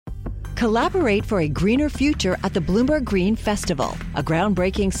Collaborate for a greener future at the Bloomberg Green Festival, a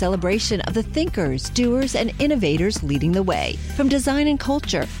groundbreaking celebration of the thinkers, doers, and innovators leading the way. From design and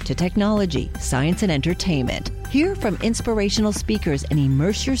culture to technology, science, and entertainment. Hear from inspirational speakers and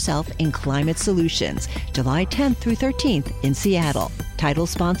immerse yourself in climate solutions. July 10th through 13th in Seattle. Title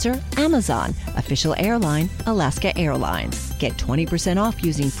sponsor, Amazon. Official airline, Alaska Airlines. Get 20% off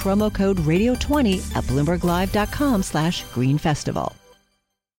using promo code Radio20 at BloombergLive.com/Green Festival.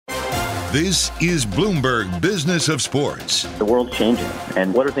 This is Bloomberg Business of Sports. The world's changing,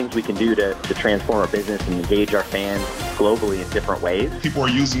 and what are things we can do to transform our business and engage our fans globally in different ways? People are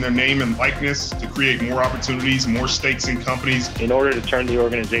using their name and likeness to create more opportunities, more stakes in companies. In order to turn the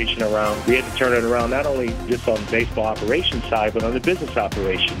organization around, we had to turn it around not only just on the baseball operations side, but on the business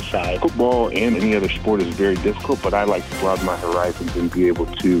operations side. Football and any other sport is very difficult, but I like to broaden my horizons and be able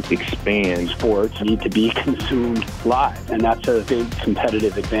to expand. Sports need to be consumed live, and that's a big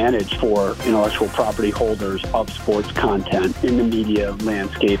competitive advantage for intellectual property holders of sports content in the media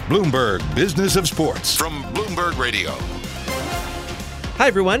landscape. Bloomberg Business of Sports from Bloomberg Radio. Hi,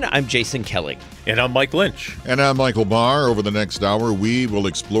 everyone. I'm Jason Kelly. And I'm Mike Lynch. And I'm Michael Barr. Over the next hour, we will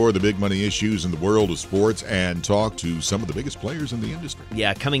explore the big money issues in the world of sports and talk to some of the biggest players in the industry.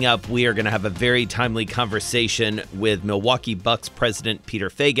 Yeah, coming up, we are going to have a very timely conversation with Milwaukee Bucks president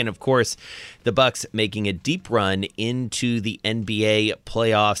Peter Feigin. Of course, the Bucks making a deep run into the NBA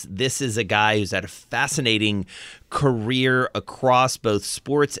playoffs. This is a guy who's had a fascinating career across both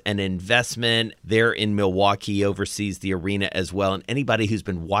sports and investment. There in Milwaukee, oversees the arena as well. And anybody who's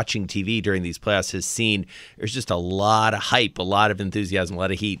been watching TV during these playoffs has seen there's just a lot of hype, a lot of enthusiasm, a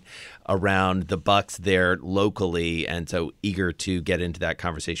lot of heat around the Bucks there locally, and so eager to get into that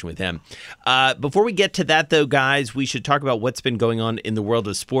conversation with him. Before we get to that, though, guys, we should talk about what's been going on in the world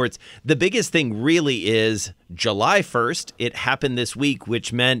of sports. The biggest thing really is July 1st. It happened this week,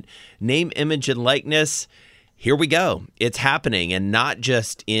 which meant name, image, and likeness. Here we go. It's happening, and not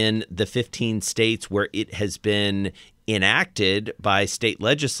just in the 15 states where it has been enacted by state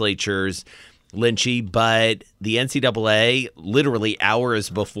legislatures, Lynchy, but the NCAA, literally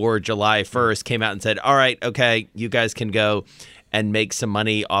hours before July 1st, came out and said, all right, okay, you guys can go and make some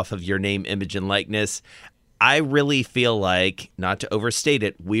money off of your name, image, and likeness. I really feel like, not to overstate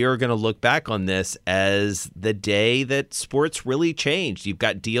it, we are going to look back on this as the day that sports really changed. You've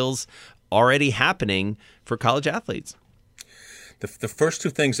got deals already happening for college athletes. The first two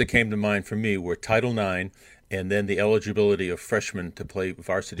things that came to mind for me were Title IX and then the eligibility of freshmen to play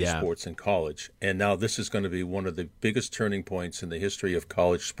varsity sports in college. And now this is going to be one of the biggest turning points in the history of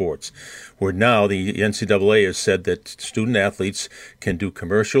college sports, where now the NCAA has said that student athletes can do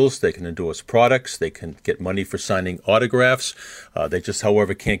commercials, they can endorse products, they can get money for signing autographs. They just,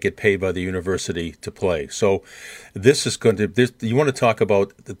 however, can't get paid by the university to play. So this is going to, you want to talk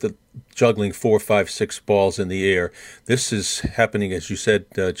about the juggling 4, 5, 6 balls in the air. This is happening, as you said,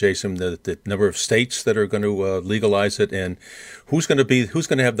 Jason, the number of states that are going to legalize it, and who's going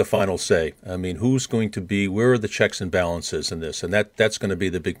to have the final say. I mean, where are the checks and balances in this? And that's going to be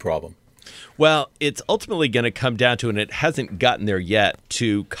the big problem. Well, it's ultimately going to come down to, and it hasn't gotten there yet,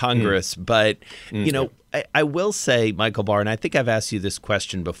 to Congress. But, you know, I will say, Michael Barr, and I think I've asked you this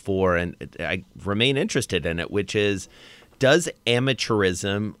question before, and I remain interested in it, which is, does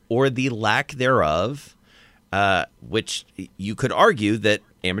amateurism, or the lack thereof, which you could argue that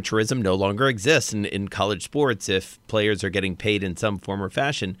amateurism no longer exists in college sports if players are getting paid in some form or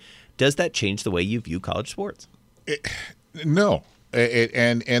fashion, does that change the way you view college sports? No.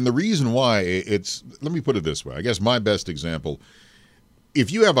 And the reason why, let me put it this way. I guess my best example,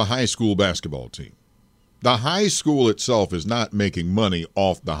 if you have a high school basketball team, the high school itself is not making money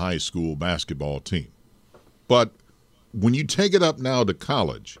off the high school basketball team. But when you take it up now to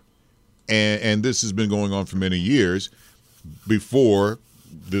college, and this has been going on for many years, before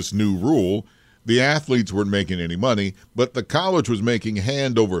this new rule, the athletes weren't making any money, but the college was making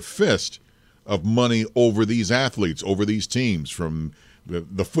hand over fist of money over these athletes, over these teams, from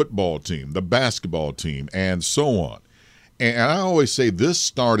the football team, the basketball team, and so on. And I always say this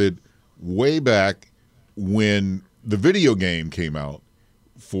started way back when the video game came out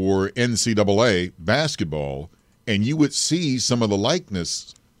for NCAA basketball, and you would see some of the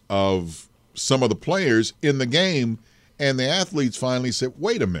likeness of some of the players in the game, and the athletes finally said,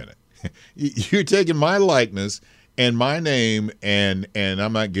 wait a minute, you're taking my likeness and my name, and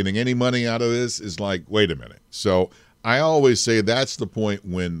I'm not getting any money out of this. It's like, wait a minute. So I always say that's the point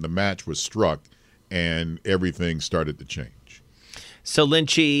when the match was struck and everything started to change. So,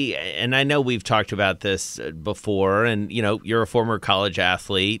 Lynchy, and I know we've talked about this before, and, you know, you're a former college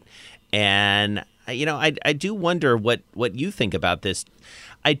athlete, and, you know, I do wonder what you think about this.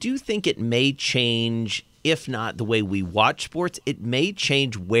 I do think it may change, if not the way we watch sports, it may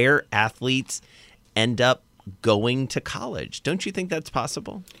change where athletes end up going to college. Don't you think that's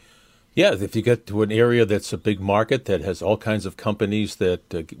possible? Yeah, if you get to an area that's a big market that has all kinds of companies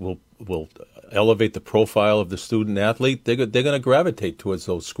that will elevate the profile of the student athlete, they're going to gravitate towards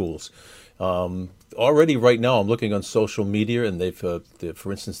those schools. Already right now, I'm looking on social media, and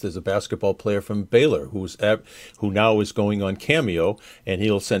for instance, there's a basketball player from Baylor who now is going on Cameo, and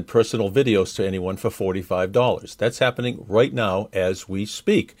he'll send personal videos to anyone for $45. That's happening right now as we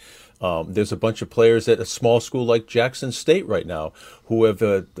speak. There's a bunch of players at a small school like Jackson State right now who have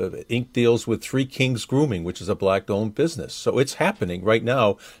inked deals with Three Kings Grooming, which is a black-owned business. So it's happening right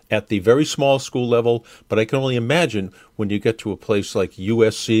now at the very small school level, but I can only imagine when you get to a place like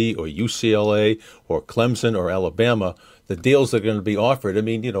USC or UCLA or Clemson or Alabama, the deals that are going to be offered. I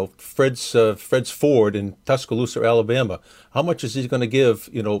mean, Fred's Ford in Tuscaloosa, Alabama, how much is he going to give,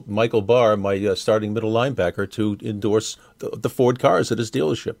 Michael Barr, my starting middle linebacker, to endorse the Ford cars at his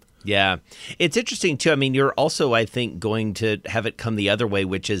dealership? Yeah. It's interesting, too. I mean, you're also, I think, going to have it come the other way,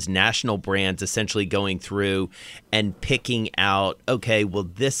 which is national brands essentially going through and picking out, okay, well,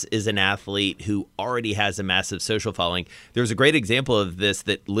 this is an athlete who already has a massive social following. There's a great example of this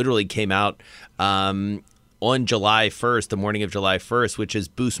that literally came out on July 1st, the morning of July 1st, which is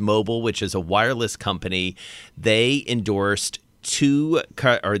Boost Mobile, which is a wireless company. They endorsed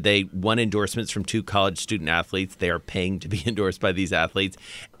they won endorsements from 2 college student athletes. They are paying to be endorsed by these athletes.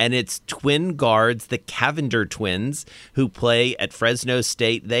 And it's twin guards, the Cavender twins, who play at Fresno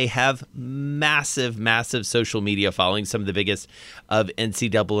State. They have massive, massive social media following, some of the biggest of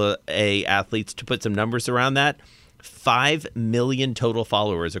NCAA athletes. To put some numbers around that, 5 million total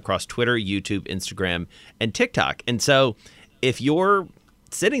followers across Twitter, YouTube, Instagram, and TikTok. And so if you're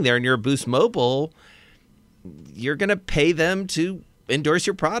sitting there and you're a Boost Mobile, you're going to pay them to endorse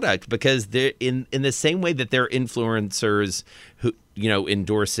your product because they're in the same way that they're influencers who,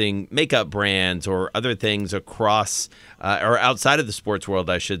 endorsing makeup brands or other things across or outside of the sports world,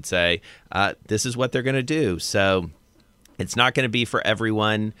 I should say. This is what they're going to do. So it's not going to be for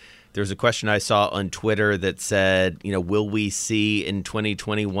everyone. There's a question I saw on Twitter that said, will we see in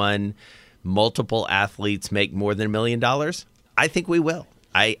 2021 multiple athletes make more than $1 million? I think we will.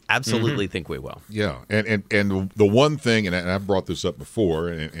 I absolutely think we will. Yeah, and the one thing, and I've brought this up before,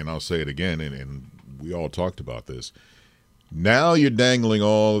 and I'll say it again, and we all talked about this. Now you're dangling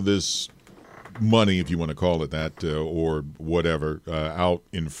all of this money, if you want to call it that, or whatever, out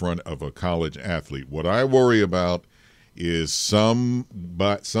in front of a college athlete. What I worry about is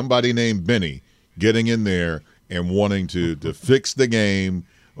somebody named Benny getting in there and wanting to fix the game.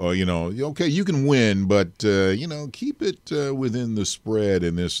 Okay, you can win, but, keep it within the spread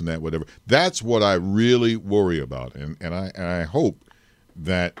and this and that, whatever. That's what I really worry about. And I hope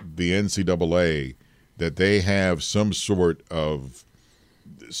that the NCAA, that they have some sort of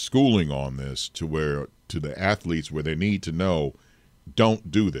schooling on this to the athletes where they need to know, don't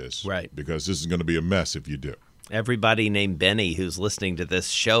do this. Right. Because this is going to be a mess if you do. Everybody named Benny who's listeing to this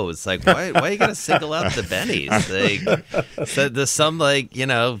show is like, why are you going to single out the Bennies? So there's some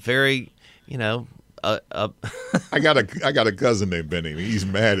very, I got a cousin named Benny. He's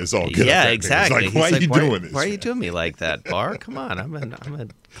mad as all get yeah, up. Exactly. He's like, why are you doing this? Why are you doing me like that, Barr? Come on, I'm a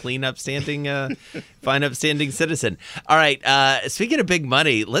clean, upstanding, fine, upstanding citizen. All right. Speaking of big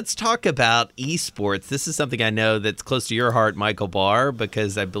money, let's talk about esports. This is something I know that's close to your heart, Michael Barr,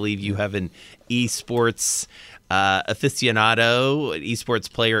 because I believe you have an esports aficionado, an esports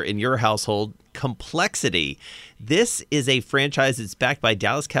player in your household, Complexity. This is a franchise that's backed by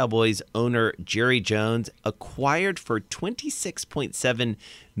Dallas Cowboys owner Jerry Jones, acquired for $26.7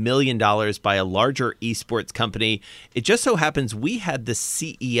 million by a larger esports company. It just so happens we had the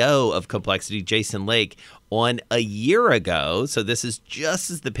CEO of Complexity, Jason Lake, on a year ago. So this is just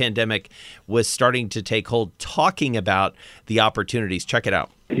as the pandemic was starting to take hold, talking about the opportunities. Check it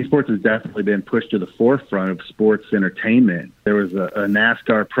out. Esports has definitely been pushed to the forefront of sports entertainment. There was a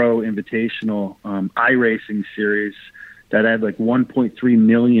NASCAR Pro Invitational iRacing series that had like 1.3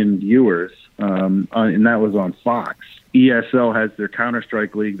 million viewers, and that was on Fox. ESL has their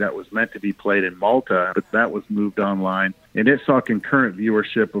Counter-Strike League that was meant to be played in Malta, but that was moved online, and it saw concurrent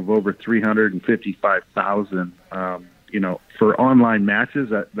viewership of over 355,000. For online matches,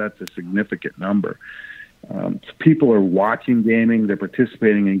 that's a significant number. People are watching gaming, they're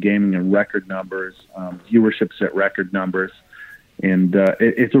participating in gaming in record numbers, viewerships at record numbers, and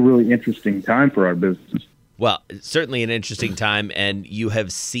it's a really interesting time for our business. Well, certainly an interesting time, and you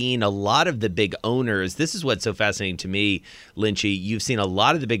have seen a lot of the big owners. This is what's so fascinating to me, Lynchy. You've seen a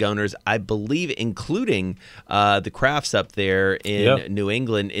lot of the big owners, I believe, including the Crafts up there in New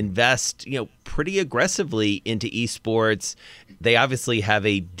England, invest, pretty aggressively into esports. They obviously have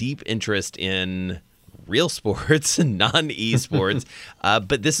a deep interest in real sports and non-esports,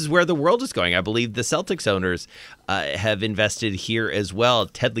 but this is where the world is going. I believe the Celtics owners have invested here as well.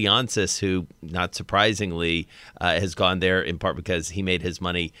 Ted Leonsis, who, not surprisingly, has gone there in part because he made his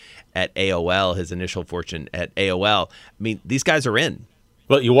money at AOL, his initial fortune at AOL. I mean, these guys are in.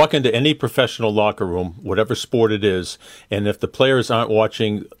 Well, you walk into any professional locker room, whatever sport it is, and if the players aren't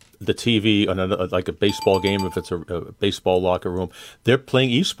watching the TV on like a baseball game, if it's a baseball locker room, they're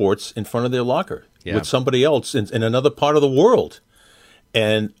playing esports in front of their locker with somebody else in another part of the world.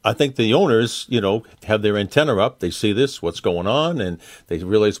 And I think the owners, have their antenna up. They see this, what's going on, and they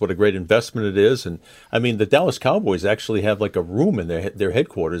realize what a great investment it is. And I mean, the Dallas Cowboys actually have like a room in their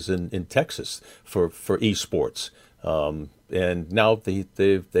headquarters in Texas for esports. And now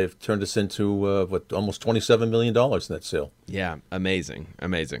they've turned us into almost $27 million in that sale. Yeah, amazing.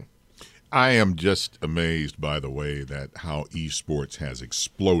 I am just amazed by the way that how esports has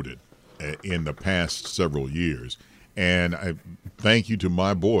exploded in the past several years. And I thank you to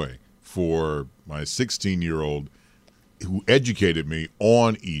my boy for my 16-year-old who educated me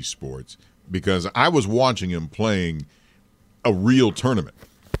on esports, because I was watching him playing a real tournament,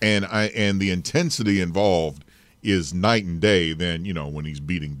 and the intensity involved is night and day than when he's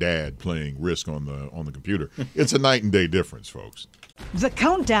beating dad playing Risk on the computer. It's a night and day difference, folks. The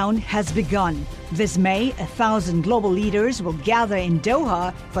countdown has begun. This May, 1,000 global leaders will gather in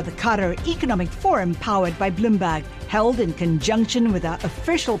Doha for the Qatar Economic Forum powered by Bloomberg, held in conjunction with our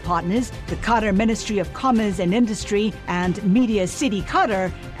official partners, the Qatar Ministry of Commerce and Industry and Media City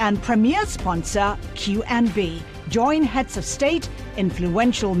Qatar, and premier sponsor Q&B. Join heads of state,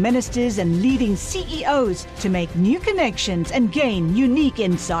 influential ministers, and leading CEOs to make new connections and gain unique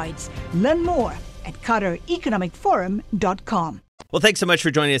insights. Learn more at QatarEconomicForum.com. Well, thanks so much for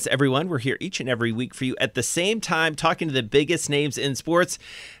joining us, everyone. We're here each and every week for you at the same time, talking to the biggest names in sports.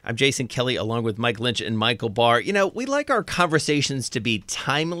 I'm Jason Kelly, along with Mike Lynch and Michael Barr. We like our conversations to be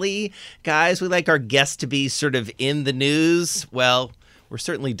timely, guys. We like our guests to be sort of in the news. Well, we're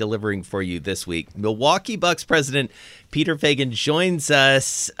certainly delivering for you this week. Milwaukee Bucks president Peter Feigin joins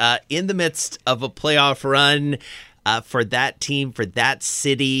us in the midst of a playoff run. For that team, for that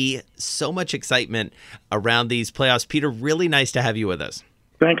city. So much excitement around these playoffs. Peter, really nice to have you with us.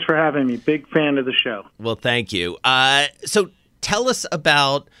 Thanks for having me. Big fan of the show. Well, thank you. So tell us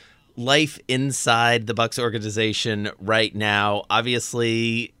about life inside the Bucks organization right now.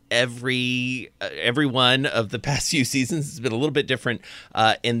 Obviously, every one of the past few seasons has been a little bit different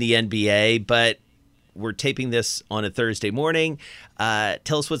in the NBA, but we're taping this on a Thursday morning.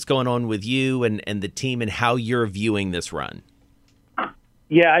 Tell us what's going on with you and the team and how you're viewing this run.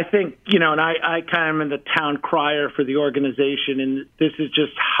 Yeah, I think, and I kind of am the town crier for the organization, and this is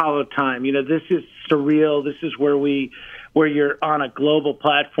just hollow time. This is surreal. This is where you're on a global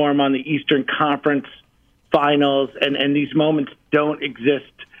platform on the Eastern Conference Finals, and these moments don't exist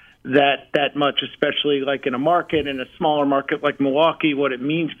that much, especially like in a market, in a smaller market like Milwaukee, what it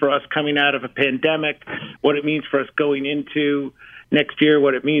means for us coming out of a pandemic, what it means for us going into next year,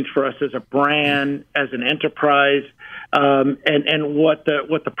 what it means for us as a brand, as an enterprise, and what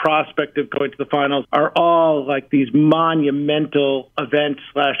the prospect of going to the finals are all like these monumental events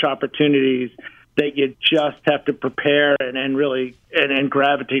 / opportunities that you just have to prepare and really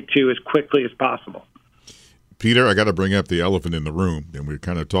gravitate to as quickly as possible. Peter, I got to bring up the elephant in the room, and we're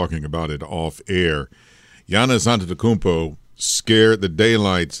kind of talking about it off air. Giannis Antetokounmpo scared the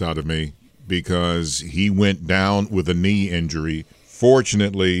daylights out of me because he went down with a knee injury.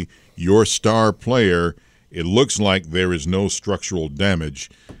 Fortunately, your star player, it looks like there is no structural damage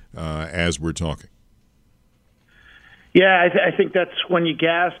as we're talking. Yeah, I think that's when you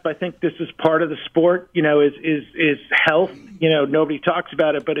gasp. I think this is part of the sport, is health. Nobody talks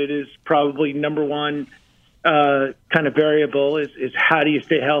about it, but it is probably number one kind of variable is how do you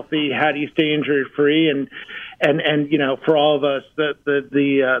stay healthy? How do you stay injury free? And for all of us,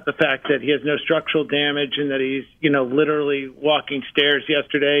 the fact that he has no structural damage and that he's, literally walking stairs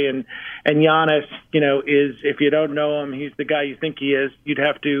yesterday. And Giannis, is, if you don't know him, he's the guy you think he is. You'd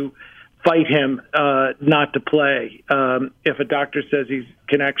have to fight him not to play if a doctor says he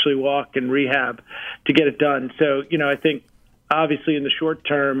can actually walk and rehab to get it done. So, I think obviously in the short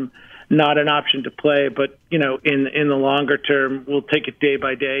term, not an option to play, but in the longer term, we'll take it day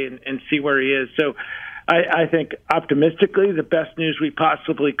by day and see where he is. So I think optimistically, the best news we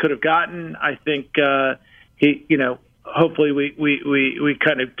possibly could have gotten. I think hopefully we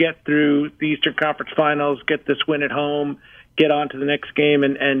kind of get through the Eastern Conference Finals, get this win at home, get on to the next game,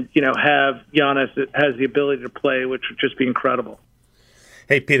 and have Giannis that has the ability to play, which would just be incredible.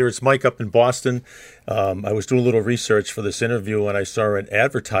 Hey, Peter, it's Mike up in Boston. I was doing a little research for this interview, and I saw an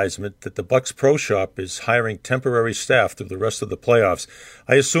advertisement that the Bucks Pro Shop is hiring temporary staff through the rest of the playoffs.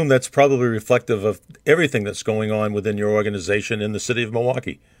 I assume that's probably reflective of everything that's going on within your organization in the city of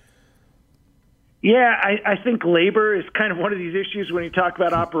Milwaukee. Yeah, I think labor is kind of one of these issues when you talk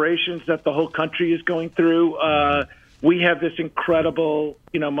about operations that the whole country is going through. We have this incredible,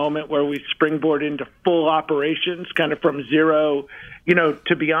 moment where we springboard into full operations, kind of from zero,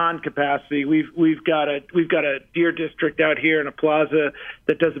 to beyond capacity. We've got a Deer District out here in a plaza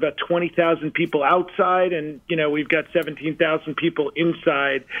that does about 20,000 people outside, and we've got 17,000 people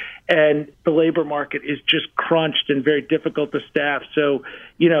inside, and the labor market is just crunched and very difficult to staff. So,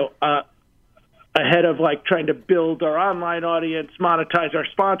 ahead of trying to build our online audience, monetize our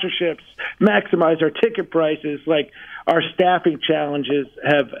sponsorships, maximize our ticket prices, our staffing challenges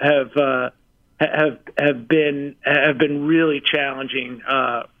have been really challenging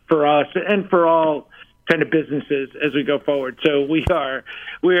for us and for all kind of businesses as we go forward. So we are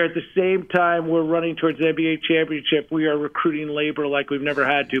at the same time we're running towards the NBA championship. We are recruiting labor like we've never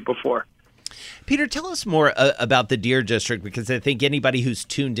had to before. Peter, tell us more about the Deer District, because I think anybody who's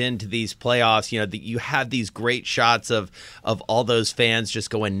tuned into these playoffs, you have these great shots of all those fans just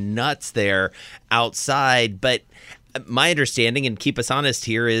going nuts there outside. But my understanding, and keep us honest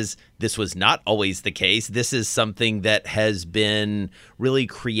here, is this was not always the case. This is something that has been really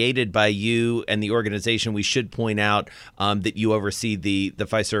created by you and the organization. We should point out that you oversee the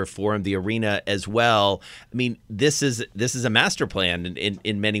Fiserv Forum, the arena as well. I mean, this is a master plan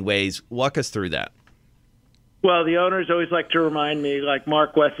in many ways. Walk us through that. Well, the owners always like to remind me, like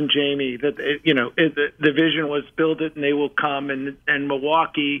Mark, Wes, and Jamie, that the vision was build it and they will come. And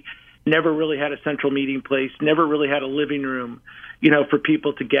Milwaukee never really had a central meeting place, never really had a living room, for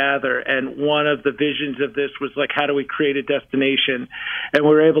people to gather. And one of the visions of this was how do we create a destination? And we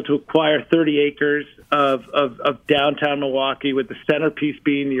were able to acquire 30 acres of downtown Milwaukee, with the centerpiece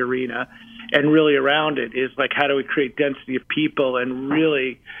being the arena. And really around it is how do we create density of people and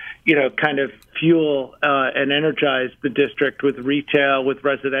really, kind of fuel and energize the district with retail, with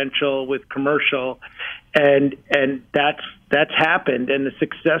residential, with commercial. And that's happened, and the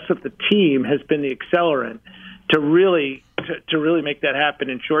success of the team has been the accelerant to really make that happen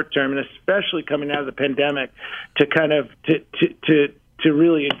in short term, and especially coming out of the pandemic, to kind of to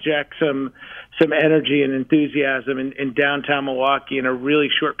really inject some energy and enthusiasm in downtown Milwaukee in a really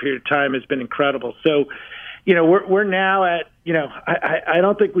short period of time has been incredible. So, we're now at, I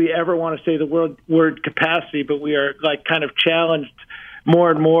don't think we ever want to say the word capacity, but we are kind of challenged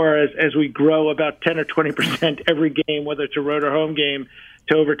more and more as we grow about 10 or 20% every game, whether it's a road or home game,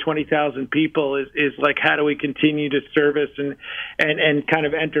 to over 20,000 people is how do we continue to service and kind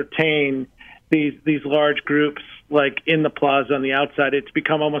of entertain these large groups in the plaza on the outside. It's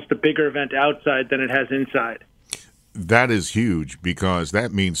become almost a bigger event outside than it has inside. That is huge, because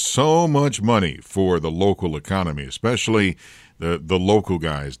that means so much money for the local economy, especially the local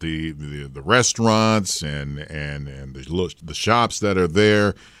guys, the restaurants and the shops that are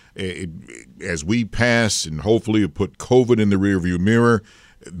there. As we pass and hopefully put COVID in the rearview mirror,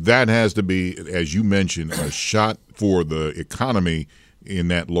 that has to be, as you mentioned, a shot for the economy in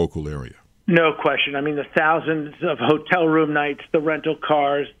that local area. No question. I mean, the thousands of hotel room nights, the rental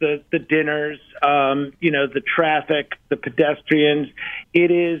cars, the dinners, the traffic, the pedestrians.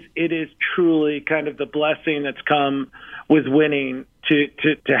 It is truly kind of the blessing that's come with winning to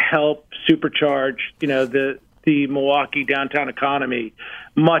help supercharge, the Milwaukee downtown economy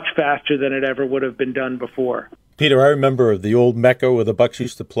much faster than it ever would have been done before. Peter, I remember the old Mecca where the Bucks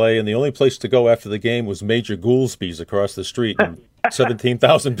used to play, and the only place to go after the game was Major Goolsby's across the street, and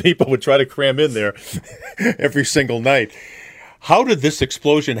 17,000 people would try to cram in there every single night. How did this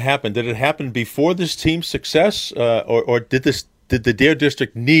explosion happen? Did it happen before this team's success, or did the Deer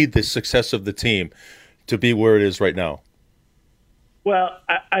District need the success of the team to be where it is right now? Well,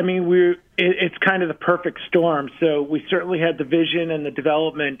 I mean, it's kind of the perfect storm. So we certainly had the vision and the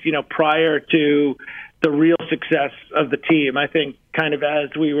development, prior to the real success of the team. I think kind of as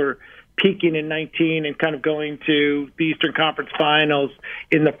we were peaking in 19 and kind of going to the Eastern Conference Finals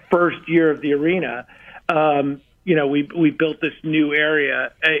in the first year of the arena, we built this new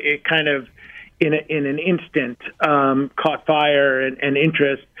area. It kind of in an instant caught fire and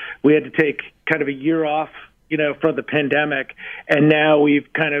interest. We had to take kind of a year off, from the pandemic, and now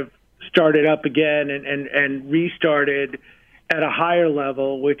we've kind of started up again and restarted. at a higher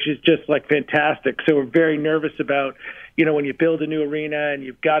level, which is just like fantastic. So we're very nervous about, when you build a new arena and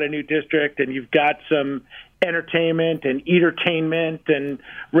you've got a new district and you've got some entertainment and entertainment and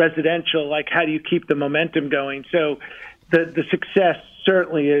residential, like how do you keep the momentum going? So the success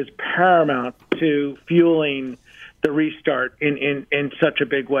certainly is paramount to fueling the restart in such a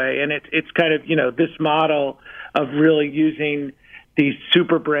big way. And it's kind of, this model of really using these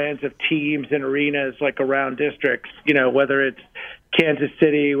super brands of teams and arenas like around districts, whether it's Kansas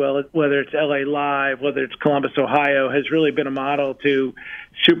City, whether it's LA Live, whether it's Columbus, Ohio, has really been a model to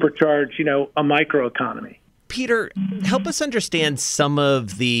supercharge, a microeconomy. Peter, help us understand some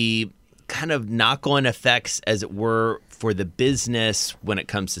of the kind of knock-on effects, as it were, for the business when it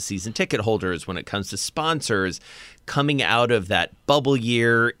comes to season ticket holders, when it comes to sponsors, coming out of that bubble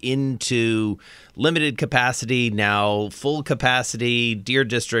year into limited capacity, now full capacity, Deer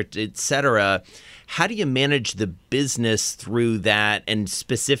District, et cetera. How do you manage the business through that, and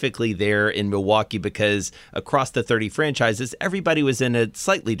specifically there in Milwaukee, because across the 30 franchises, everybody was in a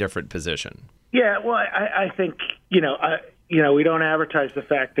slightly different position? Yeah, well, I think, we don't advertise the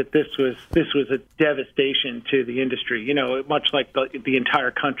fact that this was a devastation to the industry. Much like the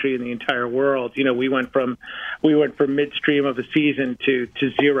entire country and the entire world. We went from midstream of the season to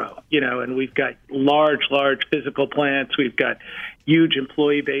zero. And we've got large physical plants. We've got huge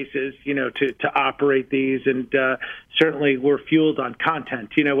employee bases. To operate these, and certainly we're fueled on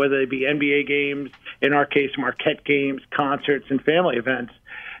content. Whether they be NBA games, in our case, Marquette games, concerts, and family events,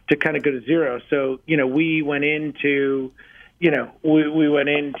 to kind of go to zero. So we went into we went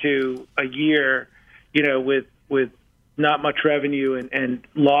into a year, with not much revenue and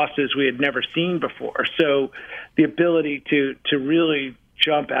losses we had never seen before. So the ability to really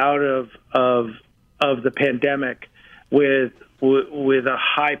jump out of the pandemic with a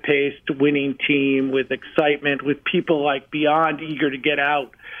high-paced winning team, with excitement, with people like beyond eager to get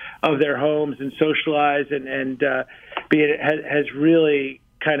out of their homes and socialize, and has really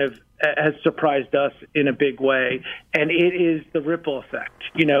kind of has surprised us in a big way. And it is the ripple effect,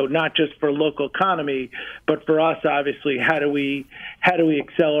 not just for local economy, but for us, obviously, how do we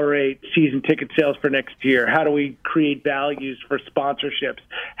accelerate season ticket sales for next year? How do we create values for sponsorships?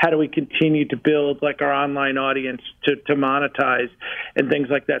 How do we continue to build like our online audience to monetize and things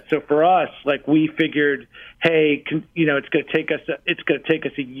like that? So for us, like, we figured, hey, it's going to take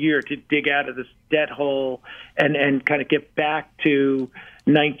us a year to dig out of this debt hole and kind of get back to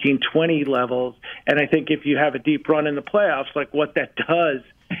 1920 levels. And I think if you have a deep run in the playoffs, like, what that does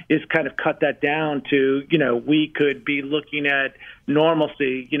is kind of cut that down to, we could be looking at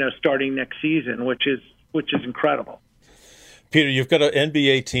normalcy, starting next season, which is incredible. Peter, you've got an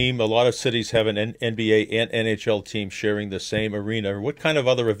NBA team. A lot of cities have an NBA and NHL team sharing the same arena. What kind of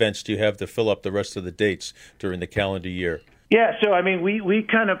other events do you have to fill up the rest of the dates during the calendar year? Yeah, so I mean, we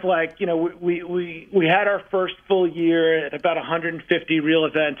kind of like, we had our first full year at about 150 real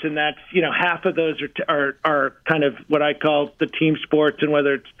events, and that's, half of those are kind of what I call the team sports, and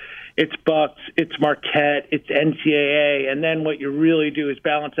whether it's Bucks, it's Marquette, it's NCAA, and then what you really do is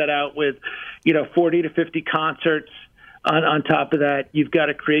balance that out with, 40 to 50 concerts. On top of that, you've got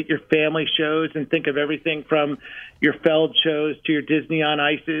to create your family shows and think of everything from your Feld shows to your Disney on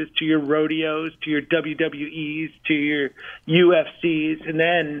Ices to your rodeos to your WWEs to your UFCs. And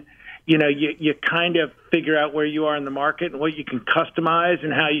then, you kind of figure out where you are in the market and what you can customize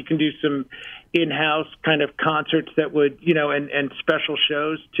and how you can do some in-house kind of concerts that would, and special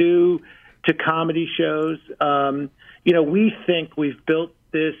shows to comedy shows. We think we've built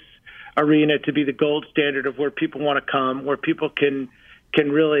this arena to be the gold standard of where people want to come, where people can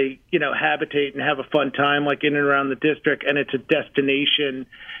really, habitate and have a fun time, like in and around the district. And it's a destination,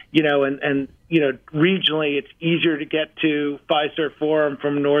 and regionally it's easier to get to Fiserv Forum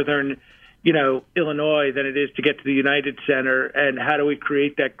from northern, Illinois than it is to get to the United Center. And how do we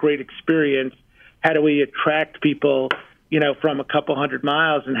create that great experience? How do we attract people, from a couple hundred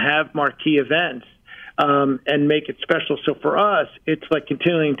miles and have marquee events? And make it special. So for us, it's like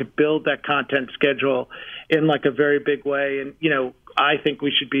continuing to build that content schedule in like a very big way. And, I think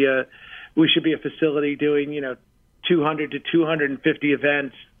we should be a facility doing, 200 to 250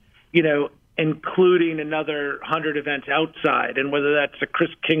 events, including another 100 events outside. And whether that's a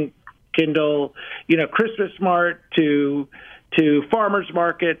Chris Kindle, Christmas Mart to farmers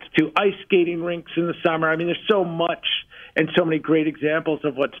markets, to ice skating rinks in the summer. I mean, there's so much and so many great examples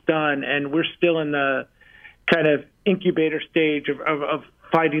of what's done, and we're still in the kind of incubator stage of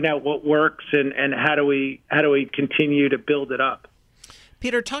finding out what works and how do we continue to build it up.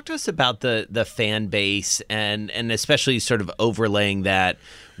 Peter, talk to us about the fan base and especially sort of overlaying that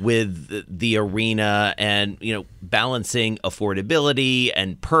with the arena and, balancing affordability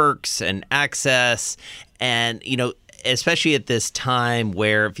and perks and access and, especially at this time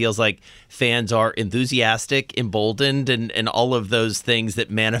where it feels like fans are enthusiastic, emboldened, and all of those things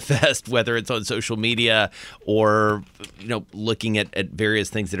that manifest, whether it's on social media or, looking at various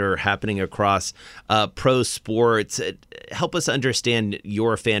things that are happening across pro sports. Help us understand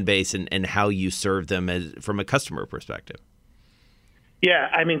your fan base and how you serve them from a customer perspective.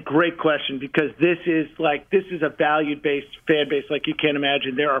 Yeah, great question, because this is a value-based fan base like you can't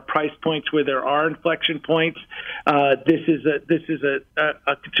imagine. There are price points where there are inflection points. This is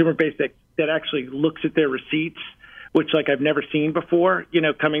a consumer base that actually looks at their receipts, which I've never seen before.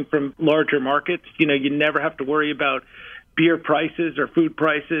 Coming from larger markets, you never have to worry about beer prices or food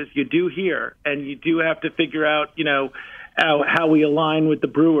prices. You do here, and you do have to figure out, how we align with the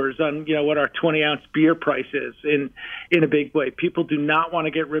brewers on, what our 20-ounce beer price is in a big way. People do not want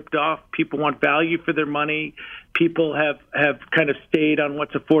to get ripped off. People want value for their money. People have kind of stayed on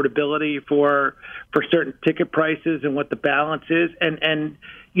what's affordability for certain ticket prices and what the balance is. And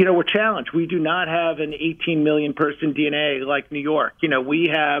we're challenged. We do not have an 18 million person DNA like New York. We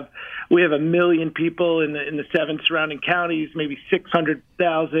have 1 million people in the 7 surrounding counties, maybe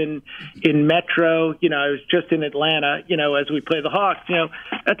 600,000 in Metro. I was just in Atlanta, as we play the Hawks.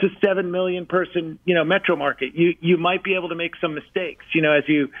 That's a 7 million person, Metro market. You might be able to make some mistakes,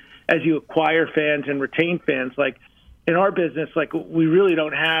 as you acquire fans and retain fans. In our business, we really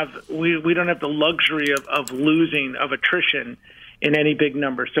don't have we don't have the luxury of losing, of attrition in any big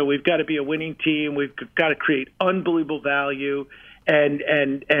number. So we've got to be a winning team. We've got to create unbelievable value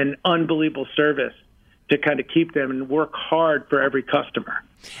and unbelievable service to kind of keep them and work hard for every customer.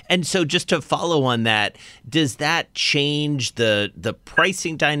 And so just to follow on that, does that change the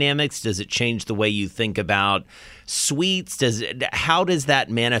pricing dynamics? Does it change the way you think about suites? How does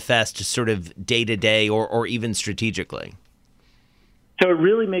that manifest sort of day to day or even strategically? So it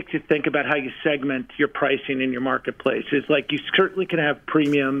really makes you think about how you segment your pricing in your marketplace. It's you certainly can have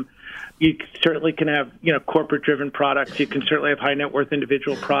premium. You certainly can have, corporate-driven products. You can certainly have high-net-worth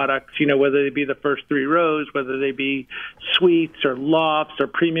individual products, whether they be the first 3 rows, whether they be suites or lofts or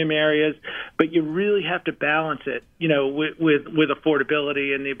premium areas. But you really have to balance it, with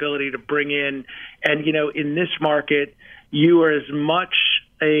affordability and the ability to bring in. And, in this market, you are as much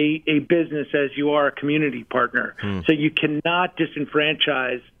a business as you are a community partner. So you cannot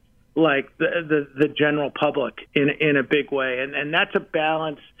disenfranchise the general public in a big way. And that's a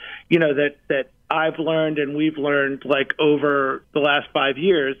balance, that I've learned and we've learned over the last 5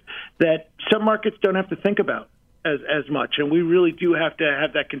 years that some markets don't have to think about as much. And we really do have to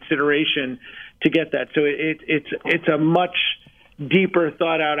have that consideration to get that. So it's a much deeper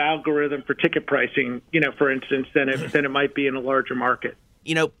thought out algorithm for ticket pricing, for instance, than it might be in a larger market.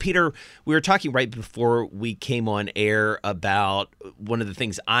 Peter, we were talking right before we came on air about one of the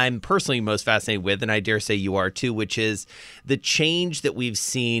things I'm personally most fascinated with, and I dare say you are too, which is the change that we've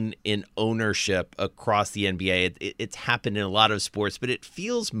seen in ownership across the NBA. It's happened in a lot of sports, but it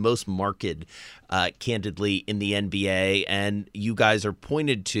feels most marked, candidly, in the NBA, and you guys are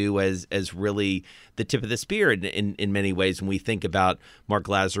pointed to as really the tip of the spear in many ways when we think about Mark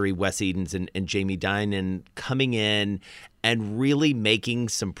Lazary, Wes Edens, and Jamie Dimon coming in and really making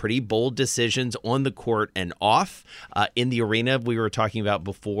some pretty bold decisions on the court and off in the arena we were talking about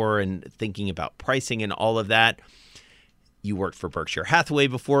before, and thinking about pricing and all of that. You worked for Berkshire Hathaway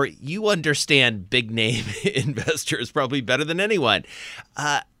before. You understand big name investors probably better than anyone.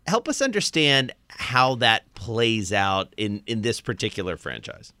 Help us understand how that plays out in this particular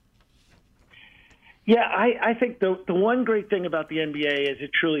franchise. Yeah, I think the one great thing about the NBA is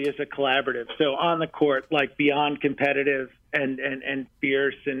it truly is a collaborative. So on the court, beyond competitive and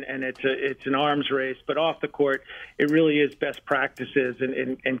fierce, and it's an arms race. But off the court, it really is best practices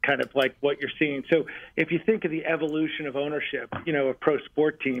and kind of what you're seeing. So if you think of the evolution of ownership, of pro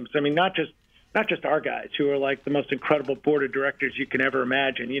sport teams, not just our guys who are the most incredible board of directors you can ever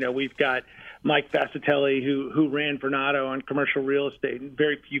imagine. We've got Mike Fascitelli, who ran Vornado on commercial real estate, and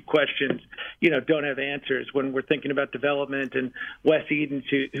very few questions, don't have answers when we're thinking about development, and Wes Edens,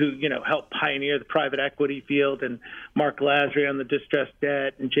 who helped pioneer the private equity field, and Mark Lazary on the distressed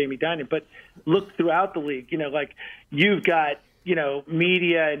debt, and Jamie Dimon. But look throughout the league, you've got,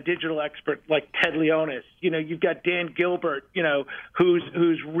 media and digital expert like Ted Leonis. You've got Dan Gilbert,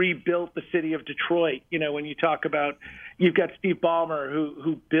 who's rebuilt the city of Detroit. When you talk about, you've got Steve Ballmer,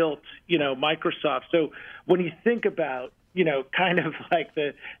 who built, Microsoft. So when you think about, kind of like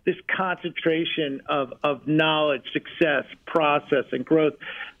this concentration of knowledge, success, process, and growth.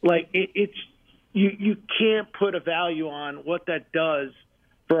 Like it's you can't put a value on what that does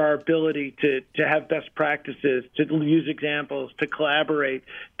for our ability to have best practices, to use examples, to collaborate,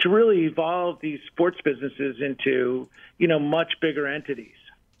 to really evolve these sports businesses into, much bigger entities.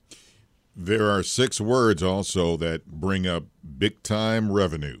 There are 6 words also that bring up big-time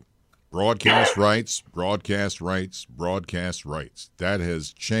revenue. Broadcast rights, broadcast rights, broadcast rights. That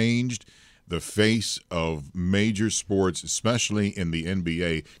has changed the face of major sports, especially in the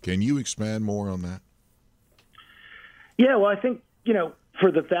NBA. Can you expand more on that? Yeah, well, I think, for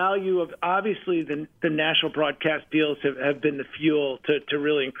the value of, obviously, the national broadcast deals have been the fuel to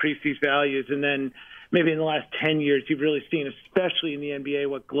really increase these values. And then maybe in the last 10 years, you've really seen, especially in the NBA,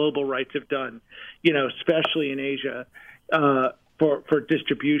 what global rights have done, especially in Asia, for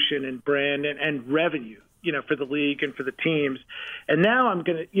distribution and brand and revenue, for the league and for the teams. And now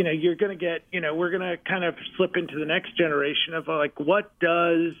you're going to get, we're going to kind of slip into the next generation of like, what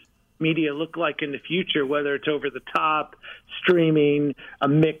does media look like in the future, whether it's over the top, streaming, a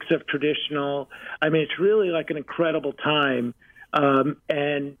mix of traditional. I mean, it's really like an incredible time.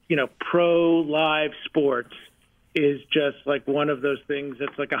 And, pro live sports is just like one of those things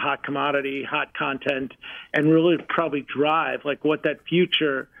that's like a hot commodity, hot content, and really probably drive like what that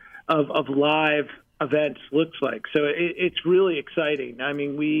future of live events looks like. So it's really exciting. I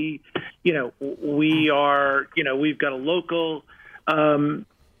mean, we've got a local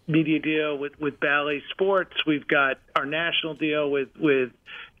media deal with Bally Sports. We've got our national deal with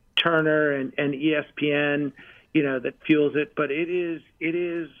Turner and ESPN, that fuels it. But it is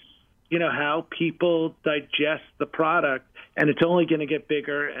how people digest the product, and it's only going to get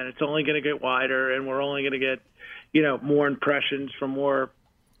bigger, and it's only going to get wider, and we're only going to get, more impressions from more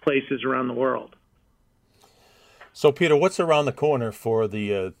places around the world. So, Peter, what's around the corner for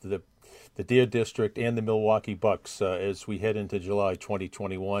the Deer District and the Milwaukee Bucks as we head into July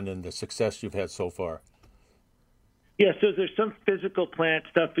 2021 and the success you've had so far? Yeah, so there's some physical plant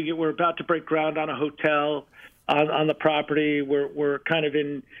stuff. We're about to break ground on a hotel on the property. We're kind of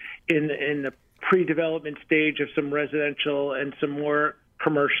in the pre-development stage of some residential and some more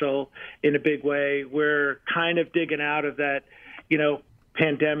commercial in a big way. We're kind of digging out of that,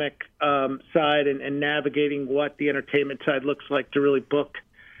 pandemic side and navigating what the entertainment side looks like to really book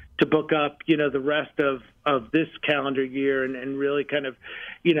up, the rest of this calendar year and really kind of,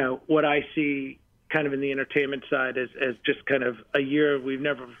 what I see kind of in the entertainment side as just kind of a year we've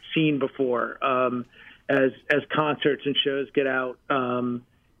never seen before, as concerts and shows get out,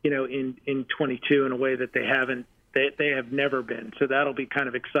 in 22 in a way that they have never been. So that'll be kind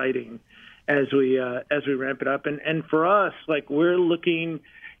of exciting as we ramp it up. And for us, like we're looking,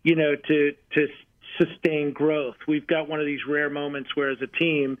 to sustain growth. We've got one of these rare moments where as a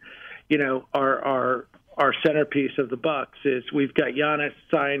team, our centerpiece of the Bucks is we've got Giannis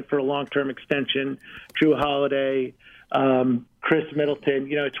signed for a long-term extension, Drew Holiday, Chris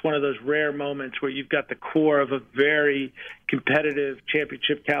Middleton. It's one of those rare moments where you've got the core of a very competitive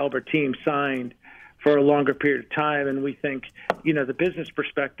championship caliber team signed for a longer period of time. And we think, the business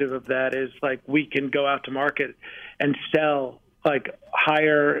perspective of that is like we can go out to market and sell like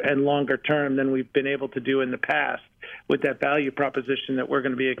higher and longer term than we've been able to do in the past with that value proposition that we're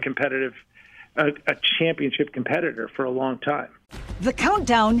going to be a championship competitor for a long time. The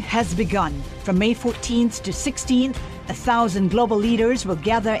countdown has begun. From May 14th to 16th, 1,000 global leaders will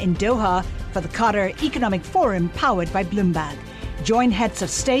gather in Doha for the Qatar Economic Forum powered by Bloomberg. Join heads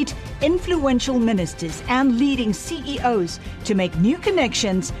of state, influential ministers, and leading CEOs to make new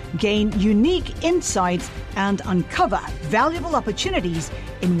connections, gain unique insights, and uncover valuable opportunities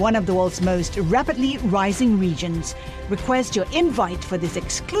in one of the world's most rapidly rising regions. Request your invite for this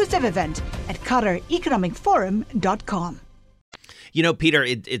exclusive event at QatarEconomicForum.com. Peter,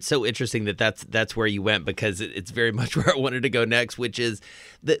 it's so interesting that's where you went because it's very much where I wanted to go next, which is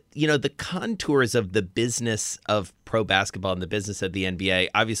the contours of the business of pro basketball and the business of the NBA,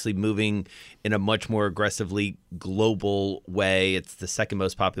 obviously moving in a much more aggressively global way. It's the second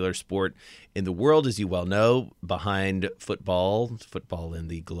most popular sport in the world, as you well know, behind football in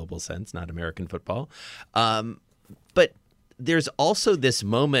the global sense, not American football. But there's also this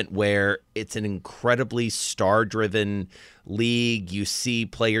moment where it's an incredibly star-driven league. You see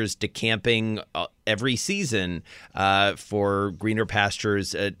players decamping every season for greener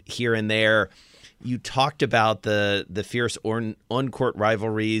pastures here and there. You talked about the fierce on-court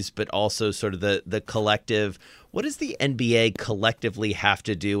rivalries, but also sort of the collective. What does the NBA collectively have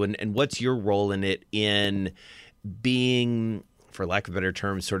to do, and what's your role in it in being for lack of a better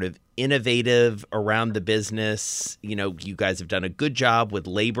term, sort of innovative around the business. You know, you guys have done a good job with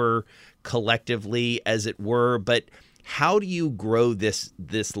labor collectively, as it were, but how do you grow this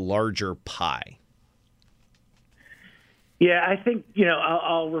larger pie? Yeah, I think, you know,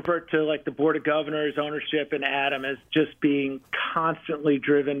 I'll revert to like the Board of Governors, ownership, and Adam as just being constantly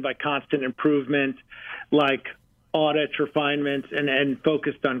driven by constant improvement, like audits, refinements, and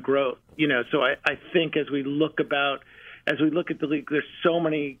focused on growth. You know, so I think as we look at the league, there's so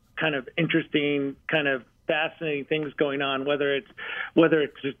many kind of interesting, kind of fascinating things going on, whether it's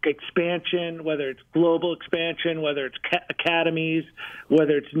expansion, whether it's global expansion, whether it's academies,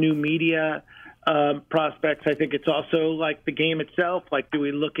 whether it's new media prospects. I think it's also like the game itself. Like, do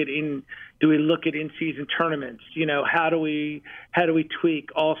we look at in-season tournaments? You know, how do we tweak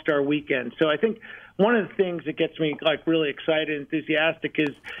All-Star Weekend? So I think one of the things that gets me like really excited and enthusiastic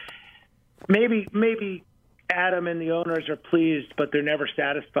is maybe Adam and the owners are pleased, but they're never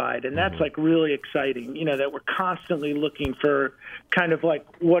satisfied. And that's like really exciting, you know, that we're constantly looking for kind of like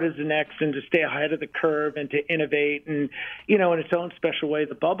what is the next and to stay ahead of the curve and to innovate. And, you know, in its own special way,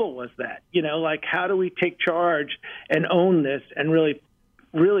 the bubble was that, you know, like how do we take charge and own this and really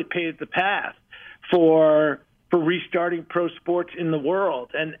pave the path for restarting pro sports in the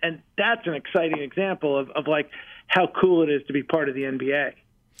world. And that's an exciting example of like how cool it is to be part of the NBA.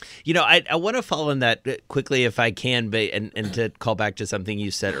 You know, I want to follow on that quickly if I can, but and to call back to something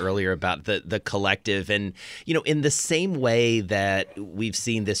you said earlier about the collective. And, you know, in the same way that we've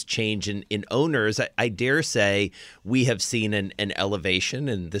seen this change in owners, I dare say we have seen an elevation,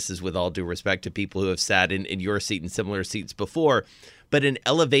 and this is with all due respect to people who have sat in your seat and similar seats before, but an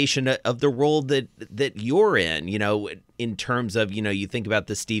elevation of the role that you're in, you know, in terms of, you know, you think about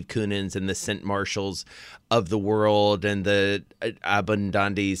the Steve Koonens and the St. Marshalls of the world and the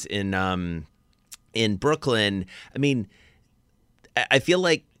Abundandis in Brooklyn. I mean, I feel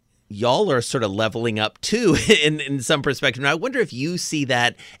like y'all are sort of leveling up too in some perspective. And I wonder if you see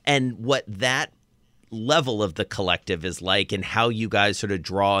that and what that level of the collective is like and how you guys sort of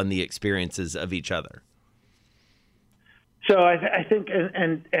draw on the experiences of each other. So I think,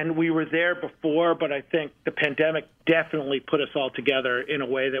 and we were there before, but I think the pandemic definitely put us all together in a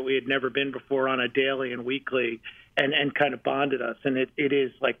way that we had never been before on a daily and weekly, and kind of bonded us. And it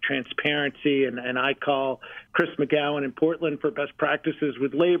is like transparency. And I call Chris McGowan in Portland for best practices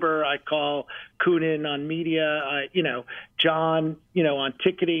with labor. I call Koonin on media, John, on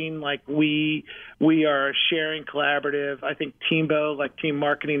ticketing. Like we are a sharing collaborative. I think Teambo, like team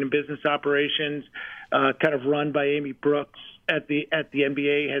marketing and business operations, kind of run by Amy Brooks at the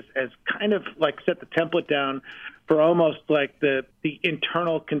NBA has kind of like set the template down for almost like the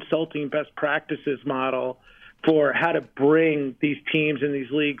internal consulting best practices model for how to bring these teams and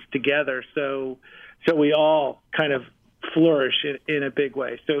these leagues together. So we all kind of flourish in a big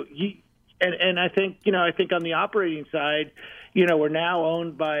way. So I think, I think on the operating side, we're now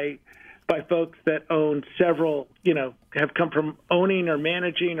owned by folks that own several, have come from owning or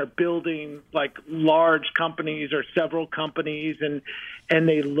managing or building like large companies or several companies, and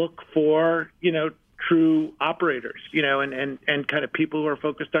they look for, true operators, and kind of people who are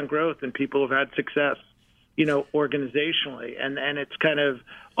focused on growth and people who've had success, organizationally. And it's kind of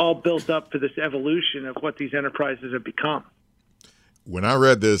all built up to this evolution of what these enterprises have become. When I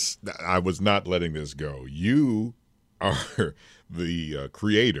read this, I was not letting this go. You are the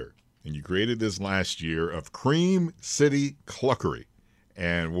creator, and you created this last year, of Cream City Cluckery.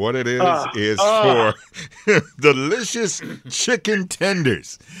 And what it is for delicious chicken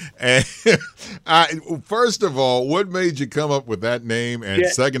tenders. And first of all, what made you come up with that name? And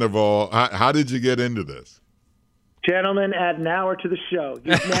second of all, how did you get into this? Gentlemen, add an hour to the show.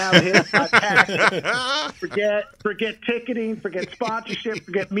 You've now hit my passion. Forget ticketing, forget sponsorship,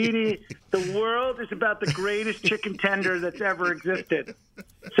 forget media. The world is about the greatest chicken tender that's ever existed.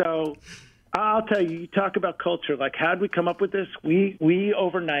 So I'll tell you, you talk about culture. Like, how did we come up with this? We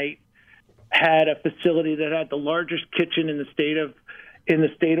overnight had a facility that had the largest kitchen in the state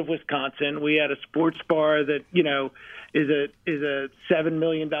of Wisconsin. We had a sports bar that, is a $7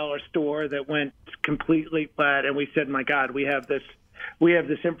 million store that went completely flat. And we said, my God, we have this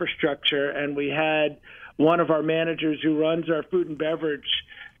infrastructure. And we had one of our managers who runs our food and beverage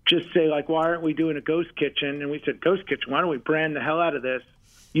just say, like, why aren't we doing a ghost kitchen? And we said, ghost kitchen, why don't we brand the hell out of this,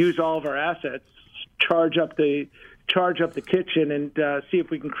 use all of our assets, charge up the kitchen, and see if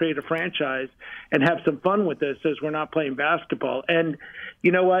we can create a franchise and have some fun with this as we're not playing basketball. And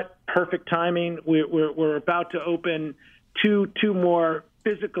you know what? Perfect timing. We're about to open two more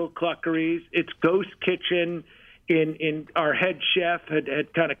physical cluckeries. It's Ghost Kitchen in our head chef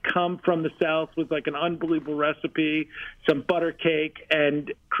had kind of come from the South with like an unbelievable recipe, some butter cake,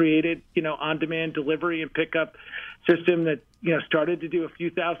 and created, on-demand delivery and pickup system that, started to do a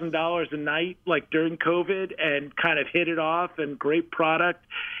few $1,000s a night, like during COVID, and kind of hit it off, and great product.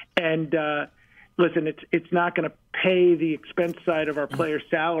 And listen, it's not going to pay the expense side of our players'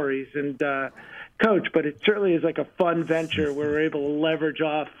 salaries and coach, but it certainly is like a fun venture where we're able to leverage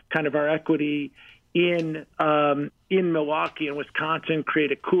off kind of our equity in Milwaukee and Wisconsin,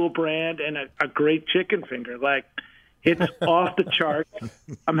 create a cool brand and a great chicken finger. Like, it's off the charts.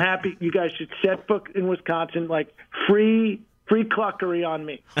 I'm happy. You guys should set foot in Wisconsin. Like, free cluckery on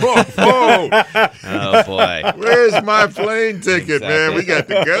me. Oh boy, where's my plane ticket, man? We got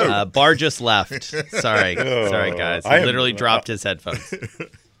to go. Bar just left. Sorry, guys. He literally dropped his headphones.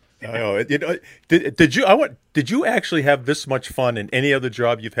 Did you actually have this much fun in any other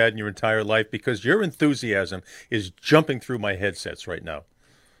job you've had in your entire life? Because your enthusiasm is jumping through my headsets right now.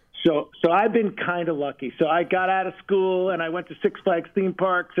 So I've been kind of lucky. So I got out of school and I went to Six Flags theme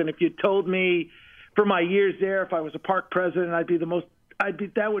parks. And if you told me for my years there, if I was a park president,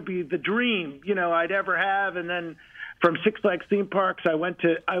 that would be the dream, I'd ever have. And then from Six Flags theme parks, I went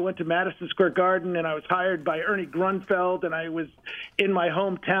to Madison Square Garden, and I was hired by Ernie Grunfeld, and I was in my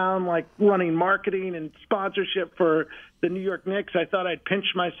hometown, like running marketing and sponsorship for the New York Knicks. I thought I'd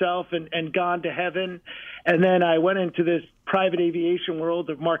pinched myself and gone to heaven. And then I went into this private aviation world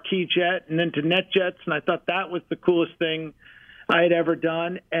of Marquis Jet and into NetJets, and I thought that was the coolest thing I had ever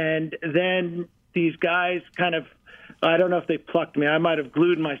done. And then these guys kind of, I don't know if they plucked me. I might have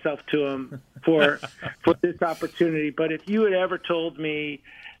glued myself to them for this opportunity. But if you had ever told me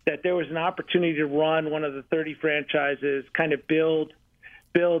that there was an opportunity to run one of the 30 franchises, kind of build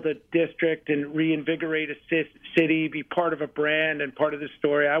a district and reinvigorate a city, be part of a brand and part of the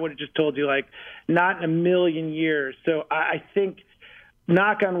story, I would have just told you, like, not in a million years. So I think,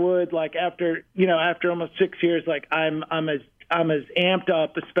 knock on wood, like after almost 6 years, like I'm as amped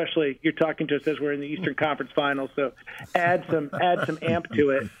up, especially you're talking to us as we're in the Eastern Conference Finals, so add some amp to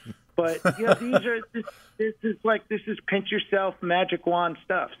it. But this is pinch yourself magic wand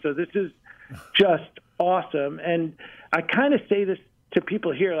stuff. So this is just awesome. And I kind of say this to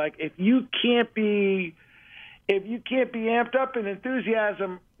people here, like, if you can't be amped up in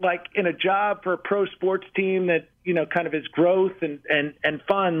enthusiasm, like in a job for a pro sports team that, kind of is growth and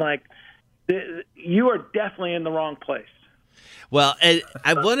fun, like, you are definitely in the wrong place. Well, I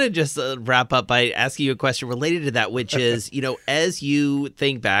want to just wrap up by asking you a question related to that, which is, as you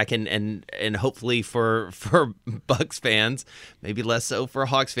think back and hopefully for Bucks fans, maybe less so for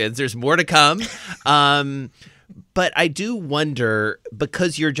Hawks fans, there's more to come. But I do wonder,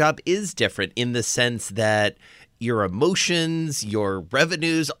 because your job is different in the sense that your emotions, your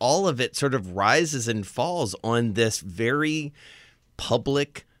revenues, all of it sort of rises and falls on this very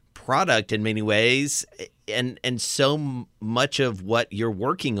public product in many ways, and so much of what you're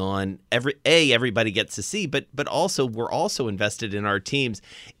working on, everybody gets to see, but also we're also invested in our teams.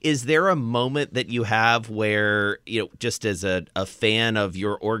 Is there a moment that you have where, just as a fan of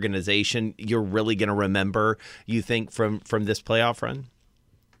your organization, you're really going to remember, you think, from this playoff run?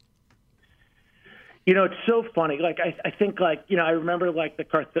 It's so funny. Like, I think, like, I remember, like, the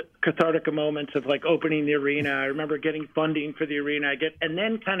cathartic moments of, like, opening the arena. I remember getting funding for the arena. And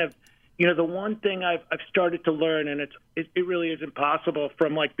then kind of, the one thing I've started to learn, and it really is impossible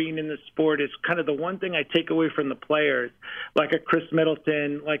from, like, being in this sport, is kind of the one thing I take away from the players, like a Chris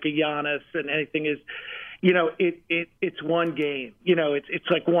Middleton, like a Giannis, and anything is, it's one game. It's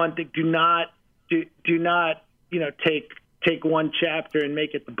like one thing. Do not take one chapter and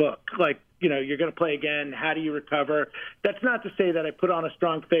make it the book. Like, you're going to play again. How do you recover? That's not to say that I put on a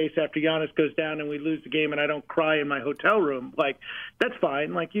strong face after Giannis goes down and we lose the game and I don't cry in my hotel room. Like, that's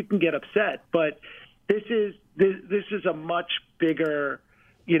fine. Like, you can get upset. But this is a much bigger,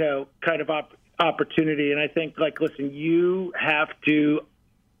 kind of opportunity. And I think, like, listen, you have to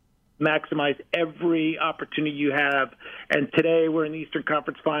maximize every opportunity you have. And today we're in the Eastern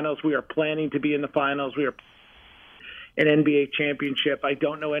Conference Finals. We are planning to be in the finals. We are an NBA championship. I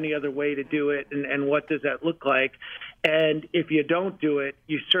don't know any other way to do it, and what does that look like? And if you don't do it,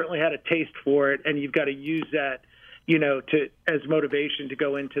 you certainly had a taste for it, and you've got to use that, as motivation to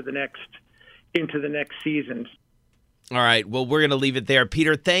go into the next season. All right. Well, we're going to leave it there.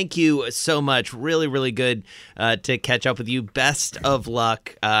 Peter, thank you so much. Really, really good to catch up with you. Best of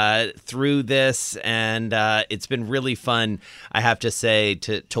luck through this. And it's been really fun, I have to say,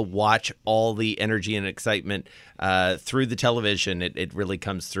 to watch all the energy and excitement through the television. It really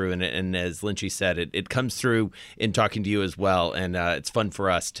comes through. And as Lynchy said, it comes through in talking to you as well. And it's fun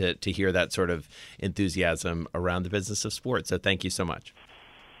for us to hear that sort of enthusiasm around the business of sports. So thank you so much.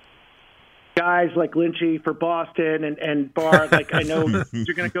 Guys like Lynchy for Boston and Bar, like I know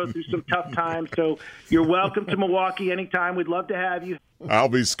you're going to go through some tough times, so you're welcome to Milwaukee anytime. We'd love to have you. I'll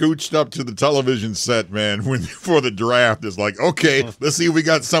be scooched up to the television set, man, for the draft. It's like, okay, let's see if we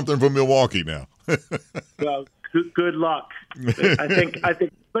got something from Milwaukee now. Well, good luck. I think.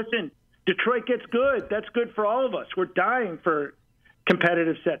 Listen, Detroit gets good. That's good for all of us. We're dying for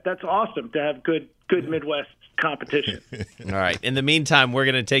competitive set. That's awesome to have good Midwest competition. All right. In the meantime, we're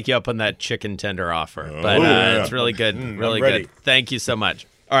going to take you up on that chicken tender offer. But it's really good. Really good. Thank you so much.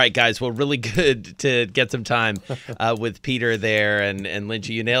 All right, guys. Well, really good to get some time with Peter there and Lynchy.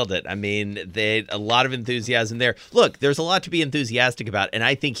 You nailed it. I mean, a lot of enthusiasm there. Look, there's a lot to be enthusiastic about, and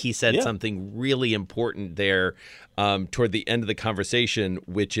I think he said something really important there toward the end of the conversation,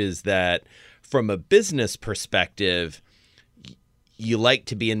 which is that from a business perspective, you like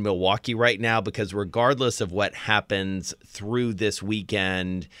to be in Milwaukee right now because regardless of what happens through this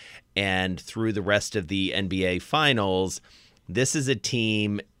weekend and through the rest of the NBA Finals, this is a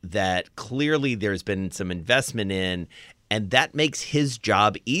team that clearly there's been some investment in, and that makes his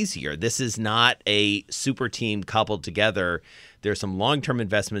job easier. This is not a super team coupled together. There's some long-term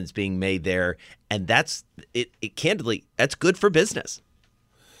investments being made there, and that's it. Candidly, that's good for business.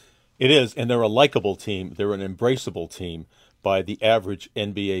 It is, and they're a likable team. They're an embraceable team by the average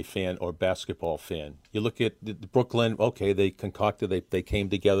NBA fan or basketball fan. You look at Brooklyn, okay, they concocted, they came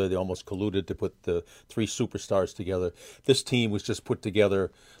together, they almost colluded to put the three superstars together. This team was just put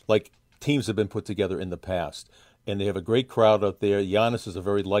together like teams have been put together in the past. And they have a great crowd out there. Giannis is a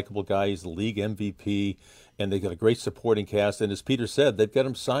very likable guy. He's the league MVP, and they've got a great supporting cast. And as Peter said, they've got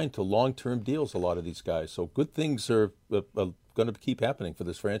him signed to long-term deals, a lot of these guys. So good things are going to keep happening for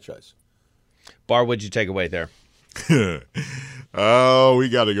this franchise. Bar, what'd you take away there? Oh, we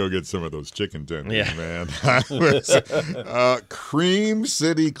got to go get some of those chicken tenders, man. Cream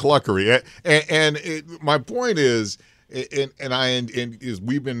City Cluckery, and my point is, is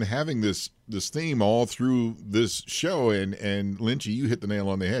we've been having this theme all through this show, and Lynchy, you hit the nail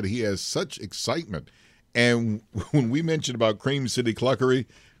on the head. He has such excitement, and when we mentioned about Cream City Cluckery,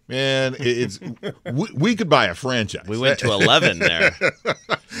 man, we could buy a franchise. We went to 11 there.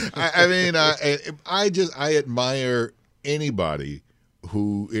 I admire anybody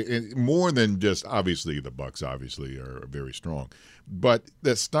who, more than just obviously the Bucks, obviously are very strong, but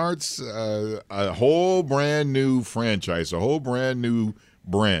that starts a whole brand new franchise, a whole brand new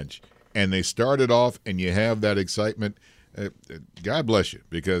branch, and they start it off, and you have that excitement. God bless you,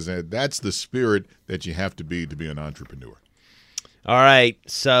 because that's the spirit that you have to be an entrepreneur. All right,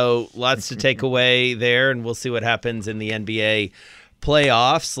 so lots to take away there, and we'll see what happens in the NBA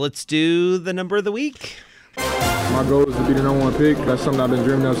playoffs. Let's do the number of the week. My goal is to be the number one pick. That's something I've been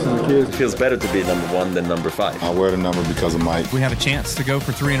dreaming of since a kid. It feels better to be number one than number 5. I wear the number because of Mike. We have a chance to go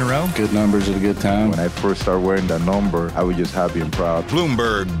for 3 in a row. Good numbers at a good time. When I first started wearing that number, I was just happy and proud.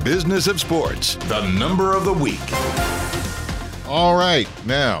 Bloomberg Business of Sports, the number of the week. All right,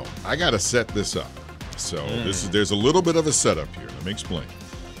 now I got to set this up. So there's a little bit of a setup here. Let me explain.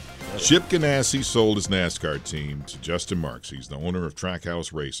 Chip Ganassi sold his NASCAR team to Justin Marks. He's the owner of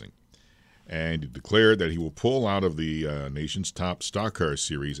Trackhouse Racing. And he declared that he will pull out of the nation's top stock car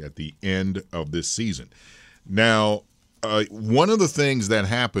series at the end of this season. Now, one of the things that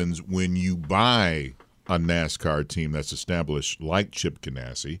happens when you buy a NASCAR team that's established like Chip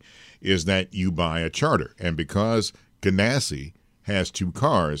Ganassi is that you buy a charter. And because Ganassi has 2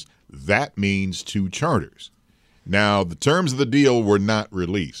 cars, that means 2 charters. Now, the terms of the deal were not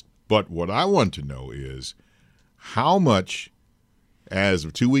released, but what I want to know is how much, as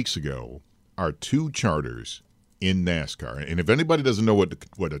of 2 weeks ago, are 2 charters in NASCAR? And if anybody doesn't know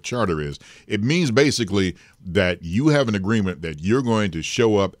what a charter is, it means basically that you have an agreement that you're going to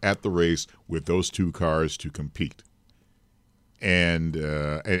show up at the race with those 2 cars to compete. And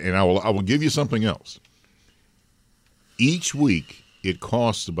I will give you something else. Each week, it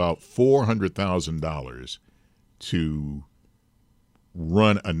costs about $400,000 to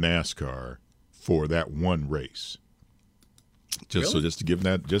run a NASCAR for that one race. Just to give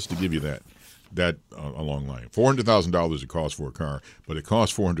you that along line, $400,000 it costs for a car, but it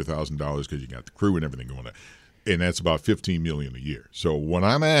costs $400,000 because you got the crew and everything going on, and that's about $15 million a year. So what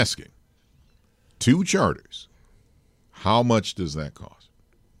I'm asking, 2 charters How much does that cost?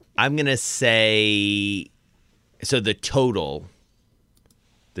 I'm going to say, so the total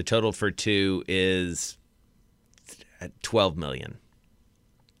for two is $12 million.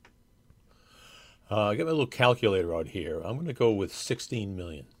 I got my little calculator out here. I'm going to go with $16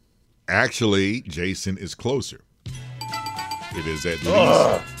 million. Actually, Jason is closer. It is at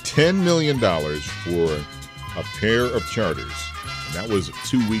least $10 million for a pair of charters. And that was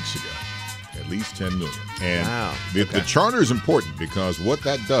 2 weeks ago. At least $10 million. And the charter is important because what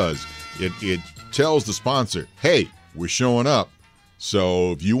that does, it tells the sponsor, hey, we're showing up.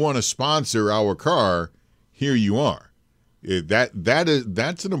 So if you want to sponsor our car, here you are.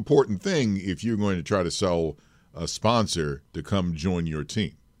 That's an important thing if you're going to try to sell a sponsor to come join your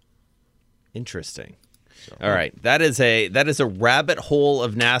team. Interesting. So, all right, that is a rabbit hole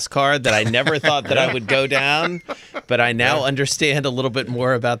of NASCAR that I never thought that I would go down, but I now understand a little bit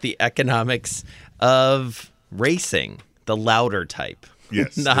more about the economics of racing, the louder type.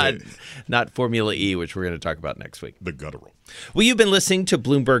 Yes. Not Formula E, which we're going to talk about next week. The guttural. Well, you've been listening to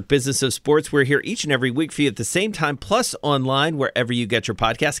Bloomberg Business of Sports. We're here each and every week for you at the same time, plus online wherever you get your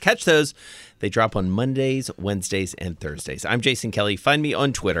podcasts. Catch those. They drop on Mondays, Wednesdays, and Thursdays. I'm Jason Kelly. Find me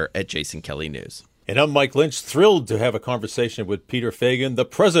on Twitter at Jason Kelly News. And I'm Mike Lynch, thrilled to have a conversation with Peter Feigin, the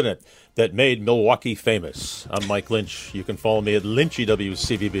president that made Milwaukee famous. I'm Mike Lynch. You can follow me at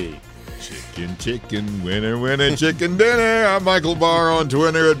LynchyWCVB. Chicken, winner, chicken dinner. I'm Michael Barr on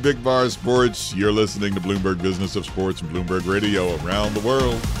Twitter at Big Bar Sports. You're listening to Bloomberg Business of Sports and Bloomberg Radio around the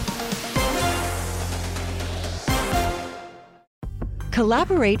world.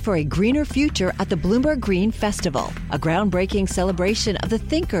 Collaborate for a greener future at the Bloomberg Green Festival, a groundbreaking celebration of the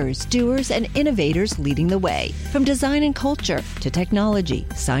thinkers, doers, and innovators leading the way. From design and culture to technology,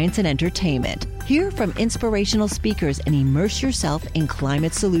 science, and entertainment. Hear from inspirational speakers and immerse yourself in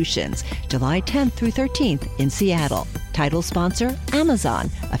climate solutions. July 10th through 13th in Seattle. Title sponsor,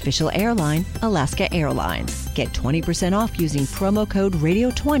 Amazon. Official airline, Alaska Airlines. Get 20% off using promo code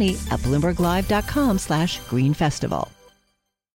Radio20 at BloombergLive.com/Green Festival.